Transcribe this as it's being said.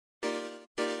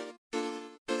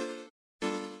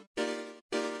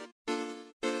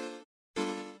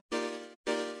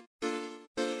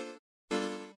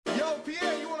Yo,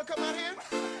 Pierre, you wanna come out here?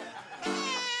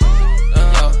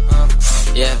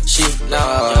 Yeah, she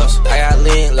knows. I got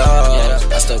lean lows.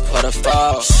 I still put a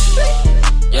foe.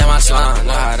 Yeah, my slime,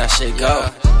 know how that shit go.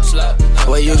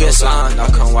 Where you get slime,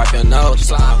 I'll come wipe your nose.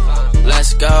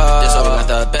 Let's go. This over got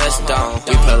the best on.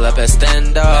 We pull up at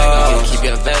stand up. You can keep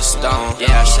your vest on.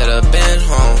 Yeah, I should've been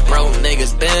home. Bro,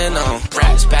 niggas been on.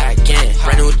 Rats back in.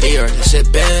 Brand new deer, this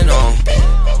shit been on.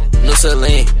 New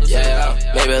Celine, yeah,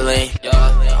 Maybelline.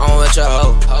 I'm with your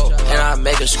hoe, and I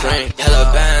make her scream.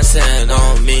 Hella band sitting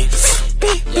on me.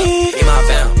 Beep, beep. In my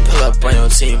van, pull up brand new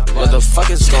team. What the fuck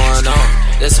is going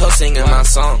on? This hoe singing my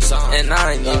song, and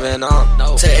I ain't even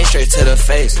on. Take A straight to the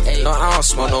face. No, I don't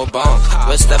smoke no bone.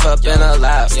 We'll step up in the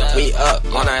lab. We up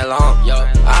all night long.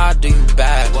 I'll do you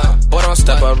bad. Boy, don't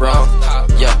step up wrong.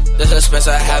 Yeah, this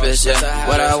expensive habits. Yeah,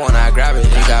 what I want, I grab it.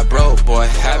 You got broke, boy,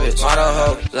 habits. Model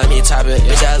hoe, let me type it.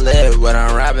 Bitch, I live when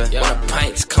I'm rapping. When the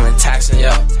pints coming taxing,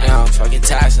 yeah, I'm fucking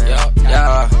taxing,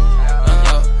 yeah.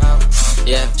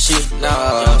 Yeah, she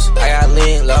knows. I got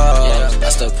lean lows. I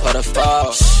still put a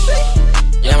foe.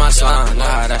 Yeah, my slime, know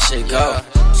how that shit go.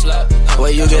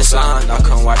 Where you get slime, I'll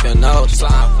come wipe your nose.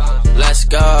 Let's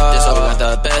go. This over got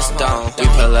the best on. We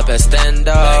pull up at stand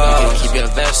up. You can keep your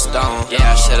vest on.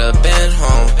 Yeah, I should've been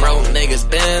home. Bro, niggas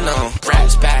been on.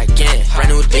 Rats back in. Brand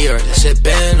new deer, this shit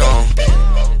been on.